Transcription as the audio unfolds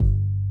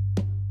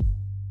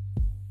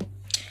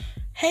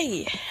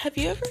Hey, have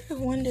you ever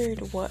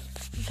wondered what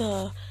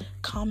the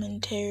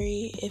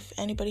commentary, if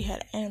anybody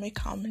had anime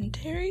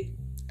commentary?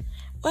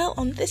 Well,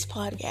 on this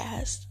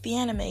podcast, the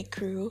Anime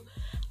Crew,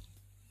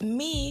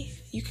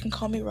 you can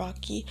call me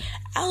Rocky,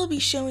 I'll be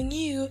showing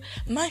you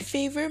my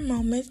favorite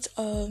moments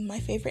of my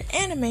favorite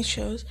anime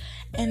shows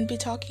and be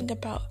talking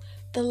about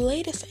the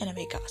latest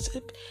anime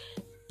gossip.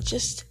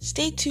 Just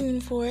stay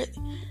tuned for it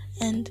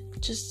and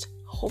just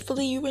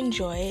hopefully you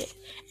enjoy it.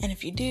 And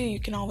if you do, you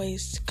can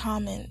always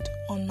comment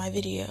on my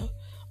video,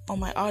 on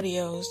my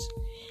audios.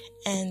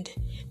 And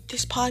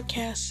this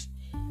podcast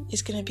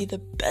is going to be the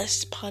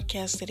best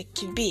podcast that it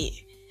can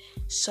be.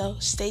 So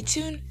stay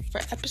tuned for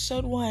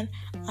episode 1.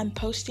 I'm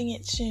posting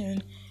it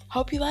soon.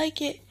 Hope you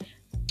like it.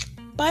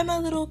 Bye, my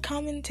little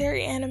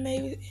commentary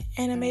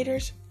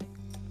animators.